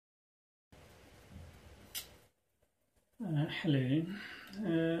Hello.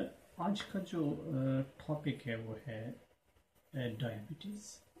 आज का जो टॉपिक है वो है diabetes,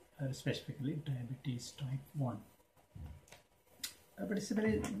 specifically diabetes type 1। But इससे पहले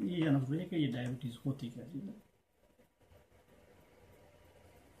ये जानना जरूरी है कि ये डायबिटीज़ होती क्या चीज़ है।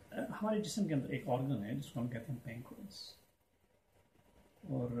 हमारे जिस्म के अंदर एक ऑर्गन है जिसको हम कहते हैं पैंक्रियास,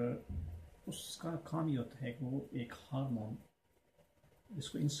 और उसका काम ये होता है कि वो एक हार्मोन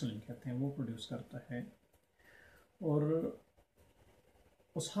जिसको इंसुलिन कहते हैं वो प्रोड्यूस करता है, और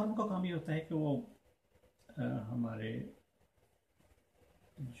उस हार्मोन का काम ये होता है कि वो हमारे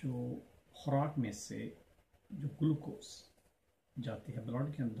जो खुराक में से जो ग्लूकोज जाती है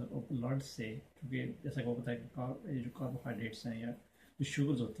ब्लड के अंदर, और ब्लड से, क्योंकि जैसा कि वो पता है कि जो कार्बोहाइड्रेट्स हैं या जो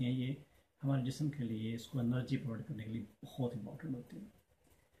शुगर्स होती हैं ये हमारे जिस्म के लिए, इसको एनर्जी प्रोवाइड करने के लिए बहुत इंपॉर्टेंट होती है।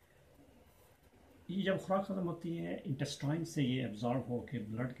 ये जब खुराक ख़त्म होती है इंटेस्टाइन से ये एब्जॉर्ब होकर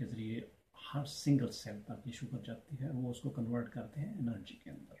ब्लड के ज़रिए हर सिंगल सेल तक ये शुगर जाती है, वो उसको कन्वर्ट करते हैं एनर्जी के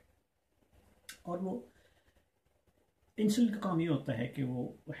अंदर। और वो इंसुलिन का काम ये होता है कि वो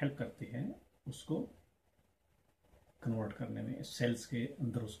हेल्प करती है उसको कन्वर्ट करने में, सेल्स के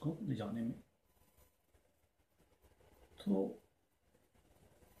अंदर उसको ले जाने में। तो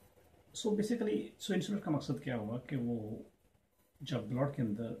बेसिकली इंसुलिन का मकसद क्या हुआ कि वो जब ब्लड के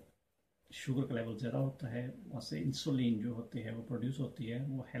अंदर शुगर का लेवल ज़्यादा होता है, वहाँ से इंसुलिन जो होती है वो प्रोड्यूस होती है,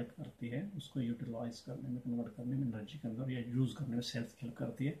 वो हेल्प करती है उसको यूटिलाइज करने में, कन्वर्ट करने में एनर्जी के अंदर, या यूज़ करने में सेल्स हेल्प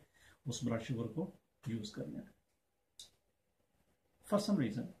करती है उस ब्लड शुगर को यूज़ करने में। फॉर सम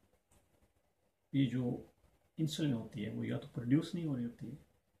रीज़न ये जो इंसुलिन होती है वो या तो प्रोड्यूस नहीं हो रही होती है,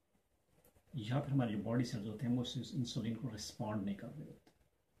 या फिर हमारे जो बॉडी सेल्स होते हैं वो उस इंसुलिन को रिस्पॉन्ड नहीं कर रहे होते,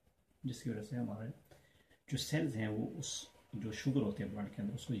 जिसकी वजह से हमारे जो सेल्स हैं वो उस जो शुगर होती है ब्लड के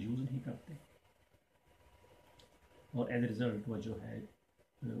अंदर उसको यूज़ नहीं करते, और एज ए रिज़ल्ट वो जो है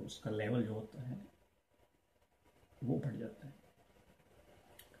उसका लेवल जो होता है वो बढ़ जाता है।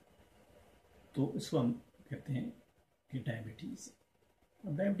 तो इसको हम कहते हैं कि डायबिटीज़।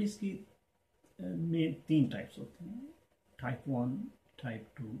 अब डायबिटीज़ की में 3 टाइप्स होती हैं, टाइप 1,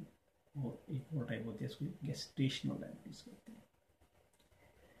 टाइप 2 और एक और टाइप होती है इसको गेस्टेशनल डायबिटीज़ कहते हैं।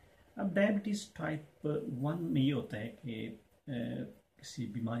 अब डायबिटीज़ टाइप 1 में ये होता है कि किसी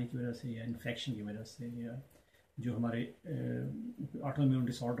बीमारी की वजह से या इन्फेक्शन की वजह से, या जो हमारे ऑटोइम्यून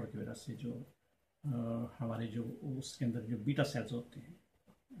डिसऑर्डर की वजह से जो हमारे जो उसके अंदर जो बीटा सेल्स होते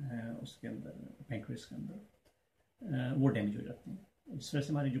हैं उसके अंदर पैंक्रियास के अंदर वो डैमेज हो जाते हैं। इस वजह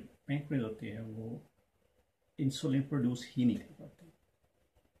से हमारी जो पैंक्रियास होती है वो इंसुलिन प्रोड्यूस ही नहीं कर पाती।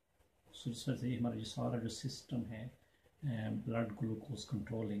 सो इस वजह से हमारा जो सारा जो सिस्टम है ब्लड ग्लूकोज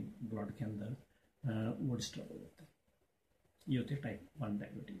कंट्रोलिंग ब्लड के अंदर वो डिस्टर्ब हो जाता है। ये होती है टाइप 1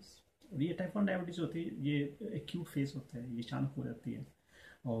 डायबिटीज़। और ये टाइप 1 डायबिटीज़ होती है, ये एक्यूट फेज होता है, ये अचानक हो जाती है,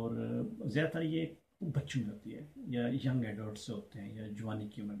 और ज़्यादातर ये बच्चों में होती है या यंग एडल्ट से होते हैं या जवानी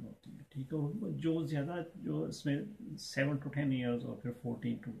की उम्र में होती है। ठीक है, और जो ज़्यादा जो इसमें 7 to 10 ईयर्स और फिर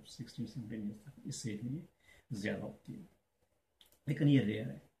 14 to 16, 17 ईयर्स तक इस एज में ये ज़्यादा होती है, लेकिन ये रेयर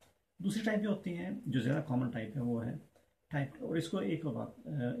है। दूसरी टाइप जो होती हैं जो ज़्यादा कॉमन टाइप है वो है टाइप, और इसको एक बात,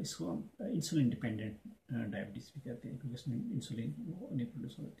 इसको हम इंसुलिन डिपेंडेंट डायबिटीज़ भी कहते हैं, क्योंकि इसमें इंसुलिन वो नहीं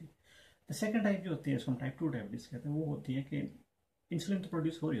प्रोड्यूस होती है। द सेकंड टाइप जो होती है इसको हम टाइप 2 डायबिटीज़ कहते हैं। वो होती है कि इंसुलिन तो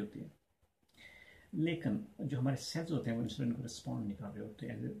प्रोड्यूस हो रही होती है, लेकिन जो हमारे सेल्स होते हैं वो इंसुलिन को रिस्पॉन्ड नहीं कर रहे होते।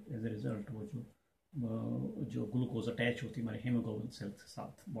 एज ए रिजल्ट वो जो ग्लूकोज अटैच होती है हमारे हीमोग्लोबिन सेल्स के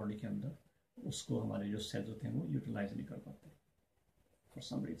साथ बॉडी के अंदर, उसको हमारे जो सेल्स होते हैं वो यूटिलाइज नहीं कर पाते फॉर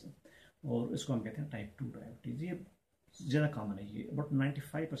सम रीज़न, और इसको हम कहते हैं टाइप 2 डायबिटीज़। ये ज़्यादा कॉमन है, ये अबाउट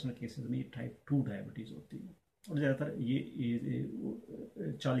 95% केसेस में ये टाइप 2 डायबिटीज़ होती है, और ज़्यादातर ये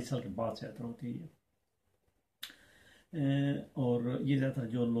 40 साल के बाद ज़्यादातर होती है। और ये ज़्यादातर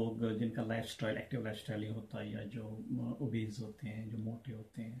जो लोग जिनका लाइफस्टाइल एक्टिव लाइफस्टाइल होता है, या जो ओबेज होते हैं, जो मोटे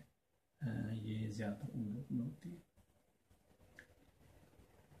होते हैं, ये ज़्यादातर उन लोगों में होती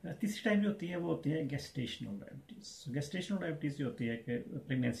है। तीसरी टाइप जो होती है वो होती है गेस्टेशनल डायबिटीज़। गेस्टेशनल डायबिटीज़ जो होती है कि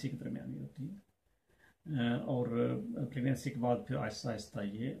प्रेगनेंसी के दरमियान होती है, और प्रेगनेंसी के बाद फिर आहिस्ता आहिस्ता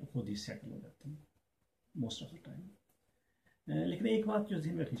ये खुद ही सेटल हो जाती है मोस्ट ऑफ द टाइम। लेकिन एक बात जो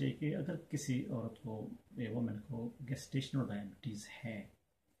ध्यान रखनी चाहिए कि अगर किसी औरत को या वुमेन को गेस्टेशनल डायबिटीज़ है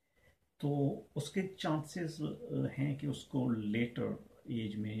तो उसके चांसेस हैं कि उसको लेटर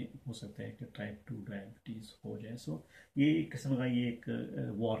एज में हो सकता है कि टाइप 2 डायबिटीज़ हो जाए। सो ये एक किस्म का ये एक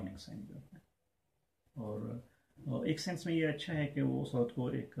वार्निंग साइन जो है, और एक सेंस में ये अच्छा है कि वो उस औरत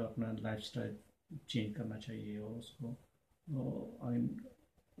को एक अपना लाइफस्टाइल चेंज करना चाहिए, और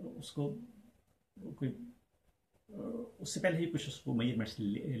उसको कोई उससे पहले ही कुछ उसको मेजरमेंट्स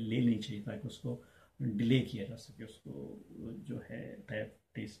ले लेनी चाहिए ताकि उसको डिले किया जा सके, उसको जो है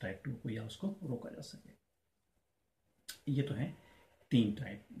टाइप 2 को, या उसको रोका जा सके। ये तो है 3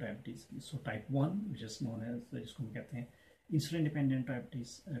 टाइप डायबिटीज़ की। So type 1 which is known as, जिसको हम कहते हैं इंसुलिन डिपेंडेंट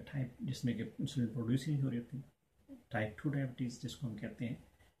डायबिटीज़ टाइप, जिसमें कि इंसुलिन प्रोड्यूस ही नहीं हो रही होती। टाइप 2 डायबिटीज़ जिसको हम कहते हैं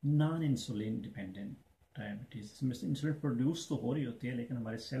नॉन इंसुलिन डिपेंडेंट डायबिटीज़, इसमें से इंसुलिन प्रोड्यूस तो हो रही होती है लेकिन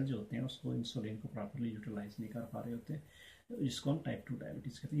हमारे सेल जो होते हैं उसको इंसुलिन को प्रॉपरली यूटिलाइज नहीं कर पा रहे होते, जिसको हम टाइप 2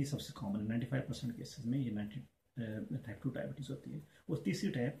 डायबिटीज़ कहते हैं। ये सबसे कॉमन 95% केसेस में ये टाइप 2 डायबिटीज़ होती है। और तीसरी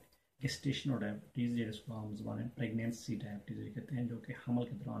टाइप गेस्टेशनल डायबिटीज़, जिसको हम ज़बान में प्रेगनेंसी डायबिटीज़ कहते हैं, जो कि हमल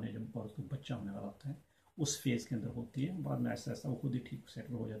के दौरान है, जब औरत को बच्चा होने वाला होता है उस फेज़ के अंदर होती है। बाद में ऐसा ऐसा वो खुद ही ठीक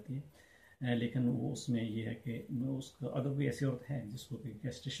सेटल हो जाती है। लेकिन वो उसमें ये है कि उसका अगर कोई ऐसी औरत है जिसको कि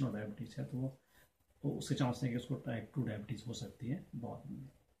गेस्टेशनल डायबिटीज़ है तो उसके चांस है कि उसको टाइप 2 डायबिटीज़ हो सकती है बाद में।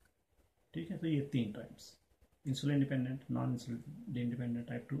 ठीक है, तो ये 3 types, insulin dependent, non insulin dependent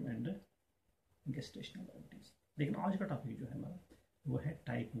type 2 and gestational diabetes. लेकिन आज का टॉपिक जो है हमारा वो है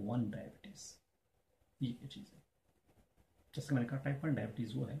टाइप 1 डायबिटीज़। ये क्या चीज़ है? जैसे मैंने कहा टाइप 1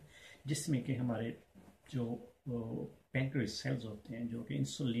 डायबिटीज़ वो है जिसमें कि हमारे जो पैंक्रियास सेल्स होते हैं जो कि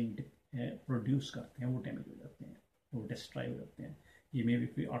इंसुलिन प्रोड्यूस करते हैं वो डैमेज हो जाते हैं, वो डिस्ट्रॉय हो जाते हैं। ये मे भी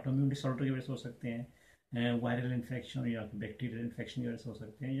कोई ऑटोइम्यून डिसऑर्डर की वजह से हो सकते हैं, वायरल इन्फेक्शन या बैक्टीरियल इन्फेक्शन की वजह से हो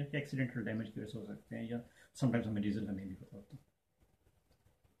सकते हैं, या एक्सीडेंटल डैमेज की वजह से हो सकते हैं, या समटाइम्स हमें रीज़न का नहीं भी पता होता।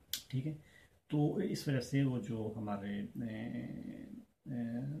 ठीक है, तो इस वजह से वो जो हमारे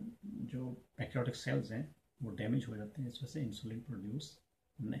जो पैंक्रियाटिक सेल्स हैं वो डैमेज हो जाते हैं, इस वजह से इंसुलिन प्रोड्यूस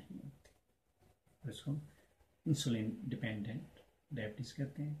नहीं होती। और इसको हम इंसुलिन डिपेंडेंट डायबिटीज़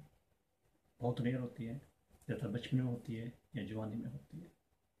कहते हैं। बहुत रेयर होती है, ज़्यादातर बचपन में होती है या जवानी में होती है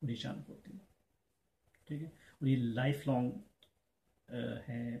और अचानक होती है। ठीक है, और ये लाइफ लॉन्ग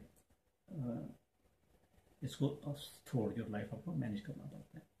है, इसको थ्रू योर लाइफ आपको मैनेज करना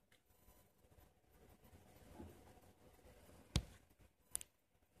पड़ता है।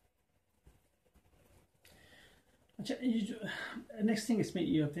 अच्छा, ये जो नेक्स्ट थिंग इसमें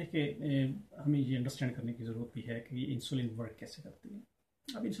ये होता है कि हमें ये अंडरस्टैंड करने की ज़रूरत भी है कि इंसुलिन वर्क कैसे करती है।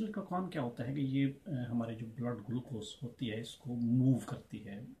 अब इंसुलिन का काम क्या होता है कि ये हमारे जो ब्लड ग्लूकोज होती है इसको मूव करती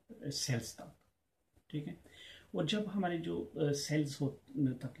है सेल्स तक। ठीक है, और जब हमारे जो सेल्स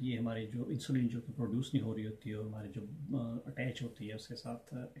तक ये हमारे जो इंसुलिन जो कि प्रोड्यूस नहीं हो रही होती है और हमारे जो अटैच होती है उसके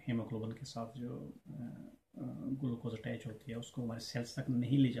साथ हेमोग्लोबिन के साथ जो ग्लूकोज अटैच होती है उसको हमारे सेल्स तक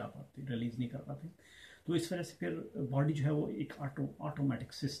नहीं ले जा पाती, रिलीज नहीं कर पाती। तो इस वजह से फिर बॉडी जो है वो एक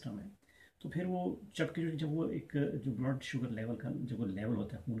ऑटोमेटिक सिस्टम है। तो फिर वो जब वो एक जो ब्लड शुगर लेवल का जो वो लेवल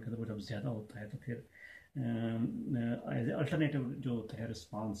होता है खून के अंदर वो जब ज़्यादा होता है तो फिर एज अल्टरनेटिव जो होता है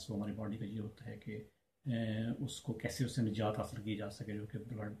रिस्पांस वो हमारी बॉडी का ये होता है कि उसको कैसे उससे निजात हासिल की जा सके जो कि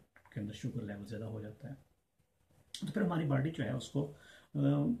ब्लड के अंदर शुगर लेवल ज़्यादा हो जाता है। तो फिर हमारी बॉडी जो है उसको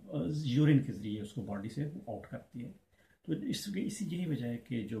यूरिन के ज़रिए उसको बॉडी से आउट करती है। तो इसी यही वजह है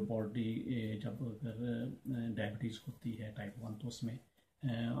कि जो बॉडी जब अगर डायबिटीज़ होती है टाइप 1 तो उसमें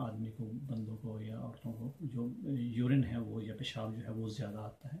आदमी को, बंदों को या औरतों को जो यूरिन है वो या पेशाब जो है वो ज़्यादा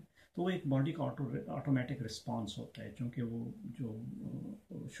आता है। तो वो एक बॉडी का ऑटोमेटिक रिस्पांस होता है, क्योंकि वो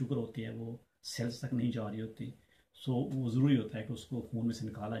जो शुगर होती है वो सेल्स तक नहीं जा रही होती। सो वो ज़रूरी होता है कि उसको खून में से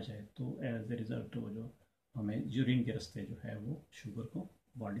निकाला जाए। तो एज ए रिज़ल्ट वो जो हमें यूरिन के रास्ते जो है वो शुगर को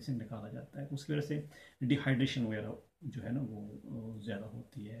बॉडी से निकाला जाता है। उसकी वजह से डिहाइड्रेशन वगैरह जो है ना वो ज़्यादा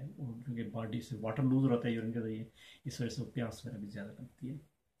होती है, और क्योंकि बॉडी से वाटर लूज रहता है यूरिन के ज़रिए, इस वजह से प्यास वगैरह भी ज़्यादा लगती है।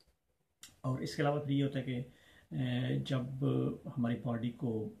 और इसके अलावा फिर ये होता है कि जब हमारी बॉडी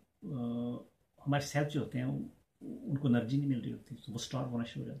को हमारे सेल्स जो होते हैं उनको एनर्जी नहीं मिल रही होती तो वो स्टार्व होना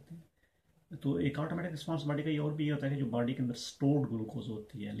शुरू हो जाते हैं। तो एक ऑटोमेटिक रिस्पॉन्स बॉडी का ये और भी ये होता है कि जो बॉडी के अंदर स्टोर्ड ग्लूकोज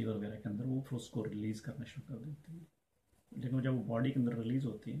होती है लिवर वगैरह के अंदर वो फिर उसको रिलीज़ करना शुरू कर देती है। लेकिन जब वो बॉडी के अंदर रिलीज़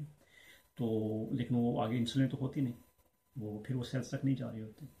होती है तो लेकिन वो आगे इंसुलिन तो होती नहीं, वो फिर वो सेल्स तक नहीं जा रही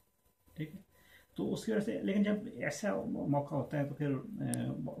होती। ठीक है, तो उसकी वजह से लेकिन जब ऐसा मौका होता है तो फिर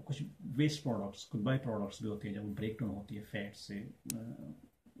कुछ वेस्ट प्रोडक्ट्स, कुछ बाई प्रोडक्ट्स भी होती है जब ब्रेक डाउन होती है फैट से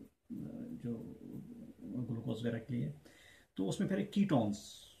जो ग्लूकोज वगैरह के लिए, तो उसमें फिर कीटोन्स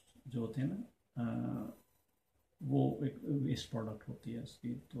जो होते हैं ना वो एक वेस्ट प्रोडक्ट होती है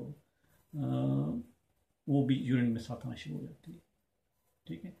उसकी, तो वो भी यूरिन में साथ आना शुरू हो जाती है।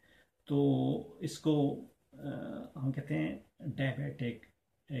 ठीक है, तो इसको हम कहते हैं डायबिटिक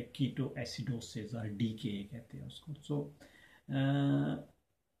कीटो एसिडोसिस और डीके कहते हैं उसको। सो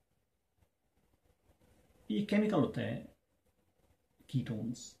ये केमिकल होता है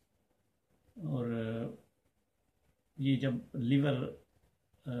कीटोन्स, और ये जब लिवर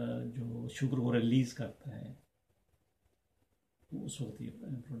जो शुगर को रिलीज करता है उस वक्त ये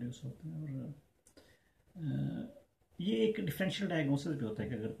प्रोड्यूस होते हैं। और ये एक डिफरेंशियल डायग्नोसिस भी होता है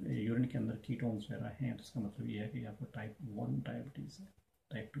कि अगर यूरिन के अंदर कीटोन्स वगैरह हैं तो इसका मतलब ये है कि आपको टाइप 1 डायबिटीज़ है,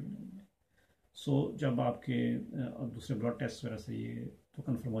 टाइप 2 नहीं है। जब आपके दूसरे ब्लड टेस्ट वगैरह से ये तो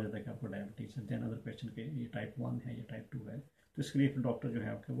कंफर्म हो जाता है कि आपको डायबिटीज़ है, देन अदर क्वेश्चन के ये टाइप 1 है या टाइप 2 है, तो इसके लिए फिर डॉक्टर जो है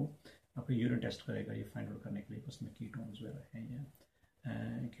आपके वो आपको यूरिन टेस्ट करेगा ये फाइंड आउट करने के लिए उसमें कीटोन्स वगैरह हैं या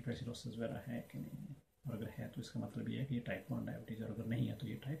कीटोसिडोसिस वगैरह है कि नहीं है, और अगर है तो इसका मतलब ये है कि ये टाइप 1 डायबिटीज़, और अगर नहीं है तो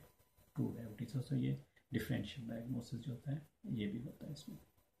ये टाइप 2 डायबिटीज़ है। तो ये डिफरेंशियल डायग्नोसिस जो होता है ये भी होता है इसमें।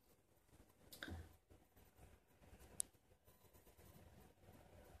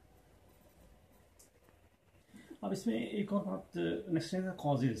 अब इसमें एक और बात नेक्स्ट है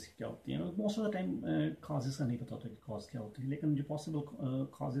कॉजेज़ क्या होती हैं। Most of the time causes का नहीं पता होता कि कॉज क्या होती है, लेकिन जो पॉसिबल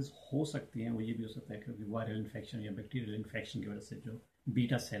कॉजेज़ हो सकती हैं वो ये भी हो सकता है कि वायरल इन्फेक्शन या बैक्टीरियल इन्फेक्शन की वजह से जो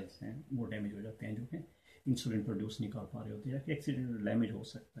बीटा सेल्स हैं वो डैमेज हो जाते हैं, जो कि इंसुलिन प्रोड्यूस नहीं कर पा रहे होते हैं, या कि एक्सीडेंटल डैमेज हो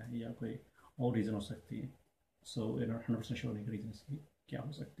सकता है, या कोई और रीज़न हो सकती है। सो यू नॉट 100% श्योर नहीं रीज़न इसकी क्या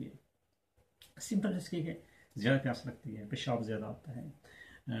हो सकती है। सिंपल इसकी है ज़्यादा प्यास लगती है, पेशाब ज़्यादा आता है,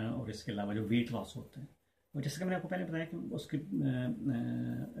 और इसके अलावा जो वेट लॉस होता है, और जैसे कि मैंने आपको पहले बताया कि उसकी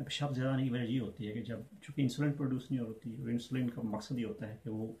पेशाब ज़्यादा आने की वजह ये होती है कि जब चूँकि इंसुलिन प्रोड्यूस नहीं होती, और इंसुलिन का मकसद ये होता है कि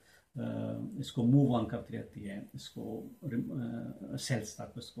वो इसको मूव ऑन करती रहती है, इसको सेल्स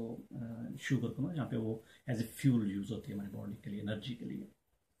तक, इसको शुगर को ना, जहाँ पे वो एज ए फ्यूल यूज़ होती है हमारी बॉडी के लिए, एनर्जी के लिए।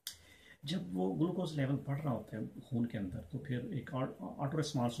 जब वो ग्लूकोज लेवल बढ़ रहा होता है खून के अंदर, तो फिर एक ऑटो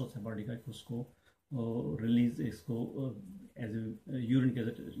रिस्पॉन्स होता है बॉडी का कि उसको रिलीज, इसको एज यूरिन के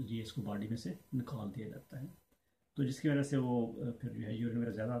जरिए इसको बॉडी में से निकाल दिया जाता है, तो जिसकी वजह से वो फिर जो है यूरिन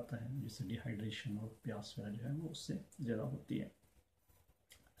वगैरह ज़्यादा आता है, जिससे डिहाइड्रेशन और प्यास वगैरह जो है वो उससे ज़्यादा होती है।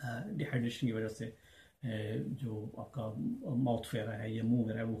 डिहाइड्रेशन की वजह से जो आपका माउथ वगैरह है या मुंह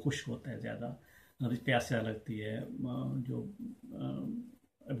वगैरह है वो खुश्क होता है ज़्यादा, प्यास ज़्यादा लगती है, जो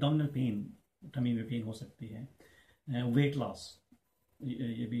एब्डोमिनल पेन, टमी में पेन हो सकती है, वेट लॉस,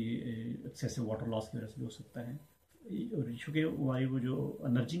 ये भी एक्सेसिव वाटर लॉस की वजह से भी हो सकता है, और चूँकि हमारी वो जो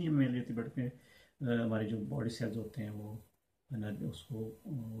एनर्जी नहीं हमें मिल रही थी, बट में हमारे जो बॉडी सेल्स होते हैं वो एनर्जी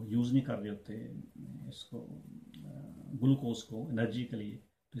उसको यूज़ नहीं कर रहे होते इसको ग्लूकोज को एनर्जी के लिए,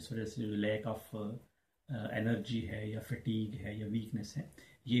 तो इस वजह से जो लैक ऑफ एनर्जी है या फटीग है या वीकनेस है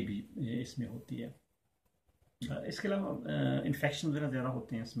ये भी इसमें होती है। इसके अलावा इन्फेक्शन वगैरह ज़्यादा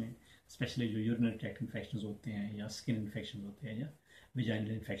होते हैं इसमें, स्पेशली जो यूरिनरी ट्रैक्ट इन्फेक्शन होते हैं या स्किन इन्फेक्शन होते हैं या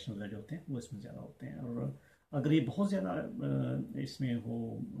विजाइनल इन्फेक्शन वगैरह जो होते हैं वो इसमें ज़्यादा होते हैं। और अगर ये बहुत ज़्यादा इसमें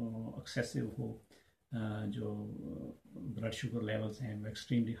हो, एक्सेसिव हो, जो ब्लड शुगर लेवल्स हैं वो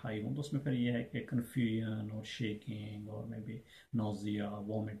एक्सट्रीमली हाई हों, तो उसमें फिर ये है कि कन्फ्यूजन और शेकिंग और मे बी नोजिया,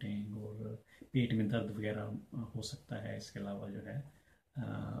 वॉमिटिंग और पेट में दर्द वगैरह हो सकता है। इसके अलावा जो है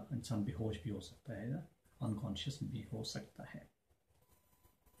इंसान बेहोश भी हो सकता है, अनकॉन्शियस भी हो सकता है।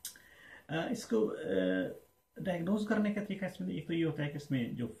 इसको डायग्नोज करने का तरीका इसमें एक तो ये होता है कि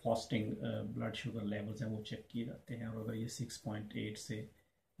इसमें जो फास्टिंग ब्लड शुगर लेवल्स हैं वो चेक किए जाते हैं, और अगर ये 6.8 से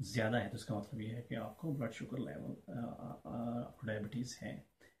ज़्यादा है तो इसका मतलब ये है कि आपको ब्लड शुगर लेवल, आपको डायबिटीज़ है,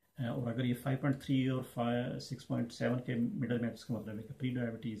 और अगर ये 5.3 और 6.7 के मिडल में, तो इसका मतलब है कि प्री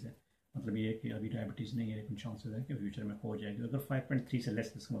डायबिटीज़ है, मतलब ये है कि अभी डायबिटीज़ नहीं है लेकिन चांसेस है कि फ्यूचर में हो जाएगी। अगर 5.3 से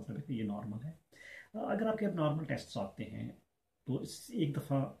लेस, इसका मतलब है कि ये नॉर्मल है। अगर आपके अब नॉर्मल टेस्ट आते हैं तो इस एक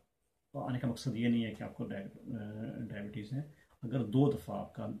दफ़ा आने का मकसद ये नहीं है कि आपको डायबिटीज़ है। अगर 2 दफ़ा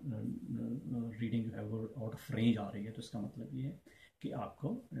आपका रीडिंग जो है वो आउट ऑफ रेंज आ रही है तो इसका मतलब ये है कि आपको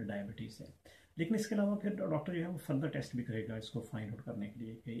डायबिटीज़ है। लेकिन इसके अलावा फिर डॉक्टर जो है वो फर्दर टेस्ट भी करेगा इसको फाइंड आउट करने के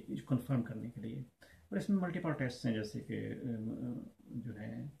लिए, कि कंफर्म करने के लिए, और इसमें मल्टीपल टेस्ट हैं, जैसे कि जो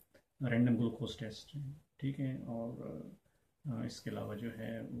है रैंडम ग्लूकोज टेस्ट, ठीक है, और इसके अलावा जो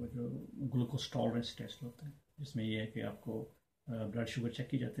है वो जो ग्लूकोज टॉलरेंस टेस्ट होता है, जिसमें ये है कि आपको ब्लड शुगर चेक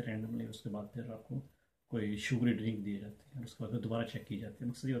की जाती है रैंडमली, उसके बाद फिर आपको कोई शुगरी ड्रिंक दिए जाते हैं, और उसके बाद दोबारा चेक की जाती है।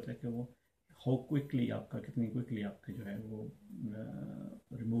 मकसद ये होता है कि वो हाउ क्विकली आपका, कितनी क्विकली आपके जो है वो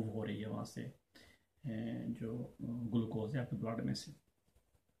रिमूव हो रही है वहाँ से जो ग्लूकोज है आपके ब्लड में से।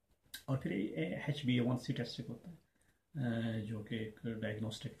 और फिर HbA1c टेस्ट एक होता है जो कि एक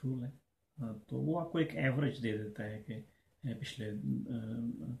डायग्नोस्टिक टूल है, तो वो आपको एक एवरेज दे देता है कि पिछले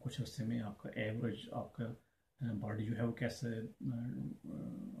कुछ अर्से में आपका एवरेज, आपका बॉडी जो है वो कैसे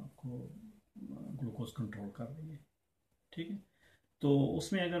आपको ग्लूकोज कंट्रोल कर रही है, ठीक है। तो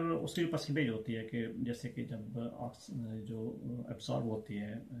उसमें अगर उसकी परसेंटेज होती है कि जैसे कि जब जो एब्जॉर्ब होती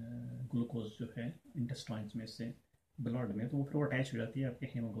है ग्लूकोज जो है इंटेस्टाइन्स में से ब्लड में, तो वो फिर वो अटैच हो जाती है आपके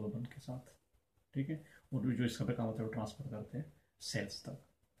हीमोग्लोबिन के साथ, ठीक है, और जो इसका काम होता है वो ट्रांसफर करते हैं सेल्स तक,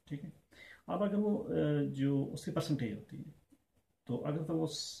 ठीक है। अब अगर वो जो उसकी परसेंटेज होती है, तो अगर तो वो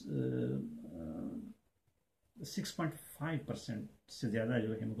 6.5% से ज़्यादा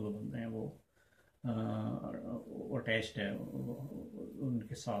जो हीमोग्लोबिन है वो अटैच्ड है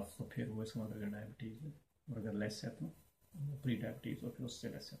उनके साथ, तो फिर वो इसका मतलब डायबिटीज़ है, और अगर लेस है तो प्री डायबिटीज़, और फिर उससे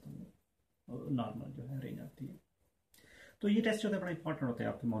लेस है तो वो नॉर्मल जो है रेंज आती है। तो ये टेस्ट जो है बड़ा इंपॉर्टेंट होता है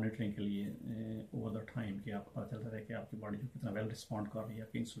आपकी मॉनिटरिंग के लिए ओवर द टाइम, कि आपको पता चलता है कि आपकी बॉडी जो कितना वेल रिस्पॉन्ड कर रही है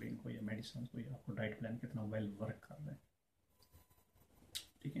आपकी इंसुलिन को या मेडिसिन को, या आपको डाइट प्लान कितना वेल वर्क कर रहा है।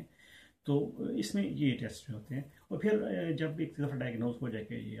 ठीक है, तो इसमें ये टेस्ट जो होते हैं। और फिर जब एक दफ़ा डायग्नोज हो जाए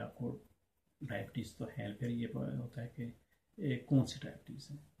कि ये आपको डायबिटीज़ तो है, फिर ये होता है कि कौन सी डायबिटीज़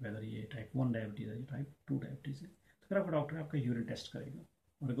है, वेदर ये टाइप 1 डायबिटीज़ है या टाइप 2 डायबिटीज़ है। तो फिर आपका डॉक्टर आपका यूरिन टेस्ट करेगा,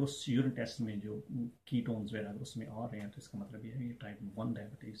 और अगर उस यूरिन टेस्ट में जो कीटोन्स वगैरह अगर उसमें आ रहे हैं तो इसका मतलब ये है ये टाइप 1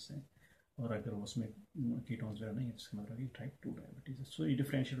 डायबिटीज़ है, और अगर उसमें कीटोन्स वगैरह नहीं है तो इसका मतलब ये टाइप 2 डायबिटीज़ है। सो ये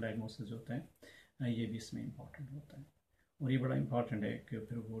डिफरेंशियल डायग्नोसिस जो होता है ये भी इसमें इंपॉर्टेंट होता है, और ये बड़ा इंपॉर्टेंट है कि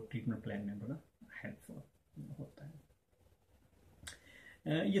फिर वो ट्रीटमेंट प्लान में बड़ा हेल्पफुल होता है।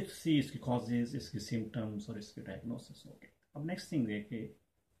 ये तो सी इसके कॉजेज, इसके सिम्टम्स और इसके डायग्नोसिस हो गए। अब नेक्स्ट थिंग है कि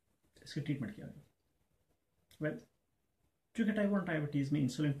इसकी ट्रीटमेंट क्या है। वेल, चूँकि टाइप 1 डायबिटीज़ में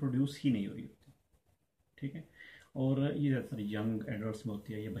इंसुलिन प्रोड्यूस ही नहीं हो रही होती, ठीक है, और ये ज़्यादातर यंग एडल्ट्स में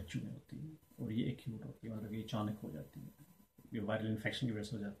होती है या बच्चों में होती है, और ये एक्यूट होती है, मतलब ये अचानक हो जाती है, ये वायरल इन्फेक्शन की वजह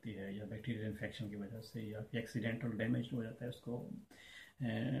से हो जाती है, या बैक्टीरियल इन्फेक्शन की वजह से, या एक्सीडेंटल डैमेज हो जाता है उसको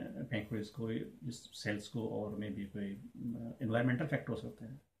पैंक्रियाज को, सेल्स को, और में भी कोई इन्वायरमेंटल फैक्टर्स होते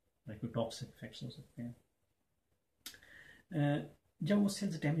हैं, लाइक कोई टॉक्सिक इफेक्ट्स हो सकते हैं। जब वो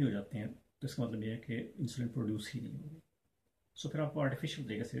सेल्स डैमेज हो जाते हैं तो इसका मतलब ये है कि इंसुलिन प्रोड्यूस ही नहीं हो रही। सो फिर आपको आर्टिफिशियल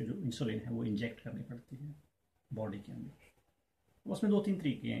तरीके से जो इंसुलिन है वो इंजेक्ट करनी पड़ती है बॉडी के अंदर। उसमें 2-3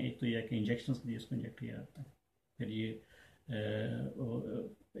 तरीके हैं। एक तो यह है कि इंजेक्शन के लिए उसको इंजेक्ट किया जाता है, फिर ये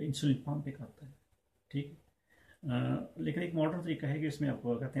इंसुलिन पम्प एक आता है, ठीक। लेकिन एक मॉडर्न तरीका है कि इसमें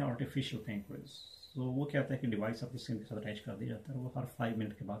आपको कहते हैं आर्टिफिशियल पैंक्रियाज। तो वो क्या होता है कि डिवाइस आपकी स्किन के साथ अटैच कर दिया जाता है, वो हर 5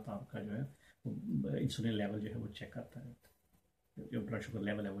 मिनट के बाद आपका जो है वो इंसुलिन लेवल जो है वो चेक करता रहता है, जो ब्लड शुगर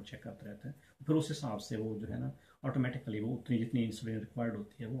लेवल है वो चेक करता रहता है। फिर उस हिसाब से वो जो है ना ऑटोमेटिकली वो उतनी जितनी इंसुलिन रिक्वायर्ड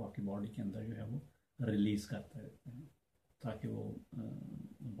होती है वो आपकी बॉडी के अंदर जो है वो रिलीज़ करता रहता है, ताकि वो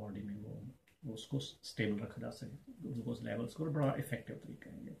बॉडी में वो उसको स्टेबल रखा जा सके, ग्लूकोज लेवल्स को। बड़ा इफेक्टिव तरीका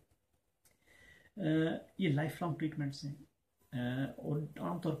है ये लाइफ लॉन्ग ट्रीटमेंट्स हैं। और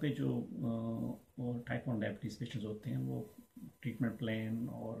आमतौर पे जो टाइप 1 डायबिटीज़ पेशेंट्स होते हैं वो ट्रीटमेंट प्लान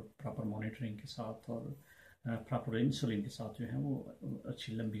और प्रॉपर मॉनिटरिंग के साथ और प्रॉपर इंसुलिन के साथ जो है वो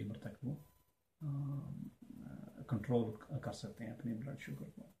अच्छी लंबी उम्र तक वो कंट्रोल कर सकते हैं अपनी ब्लड शुगर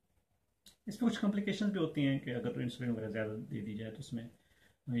को। इसमें कुछ कॉम्प्लिकेशंस भी होती हैं कि अगर इंसुलिन वगैरह ज़्यादा दे दी जाए तो उसमें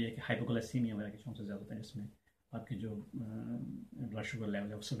ये है कि हाइपोग्लाइसीमिया वगैरह के चांसेस ज़्यादा होते हैं, जिसमें आपकी जो ब्लड शुगर लेवल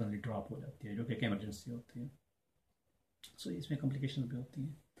है वो सडनली ड्रॉप हो जाती है, जो कि एक इमरजेंसी होती है। सो इसमें कॉम्प्लिकेशन भी होती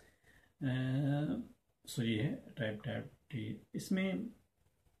हैं। सो ये है टाइप डायबिटीज। इसमें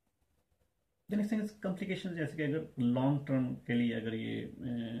कॉम्प्लिकेशन जैसे कि अगर लॉन्ग टर्म के लिए अगर ये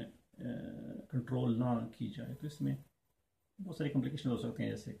कंट्रोल ना की जाए तो इसमें बहुत सारी कॉम्प्लिकेशन हो सकते हैं,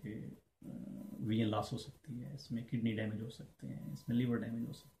 जैसे कि वीएन लॉस हो सकती है, इसमें किडनी डैमेज हो सकते हैं, इसमें लिवर डैमेज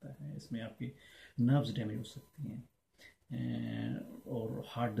हो सकता है, इसमें आपकी नर्व्स डैमेज हो सकती हैं, और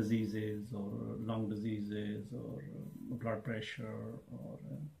हार्ट डिजीज़ और लंग डिजीज़ और ब्लड प्रेशर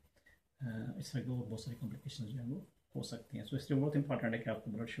और इस तरह की और बहुत सारी कॉम्प्लिकेशन जो है वो हो सकती हैं। सो इसलिए बहुत इंपॉर्टेंट है कि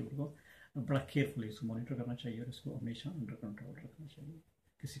आपको ब्लड शुगर को बड़ा केयरफुली इसको मॉनिटर करना चाहिए और इसको हमेशा अंडर कंट्रोल रखना चाहिए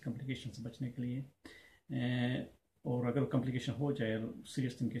किसी कॉम्प्लिकेशन से बचने के लिए। और अगर कॉम्प्लिकेशन हो जाए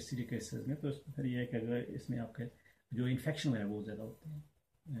सीरियस केसेस में तो फिर यह है कि अगर इसमें आपके जो इन्फेक्शन है वो ज़्यादा होते हैं,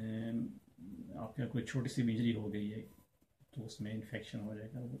 आपके कोई छोटी सी इंजरी हो गई है तो उसमें इन्फेक्शन हो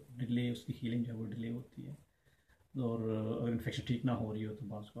जाएगा, वो डिले उसकी हीलिंग जो है वो डिले होती है। और अगर इन्फेक्शन ठीक ना हो रही हो तो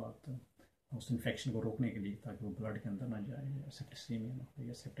बात उस इन्फेक्शन को रोकने के लिए, ताकि वो ब्लड के अंदर ना जाए, सेप्टिसीमिया ना हो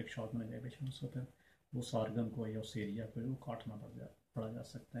या सेप्टिक शॉक ना जाए पेशेंट, उसको फिर उस ऑर्गन को या उस एरिया को वो काटना पड़ा जा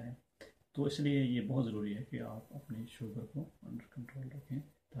सकता है। तो इसलिए ये बहुत ज़रूरी है कि आप अपनी शुगर को अंडर कंट्रोल रखें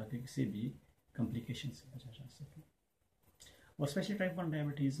ताकि किसी भी कॉम्प्लिकेशन से बचा जा सके। और स्पेशली टाइप 1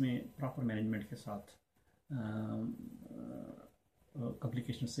 डायबिटीज़ में प्रॉपर मैनेजमेंट के साथ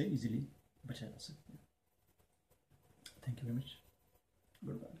कॉम्प्लिकेशन से इजीली बचा जा सकता है। Thank you very much.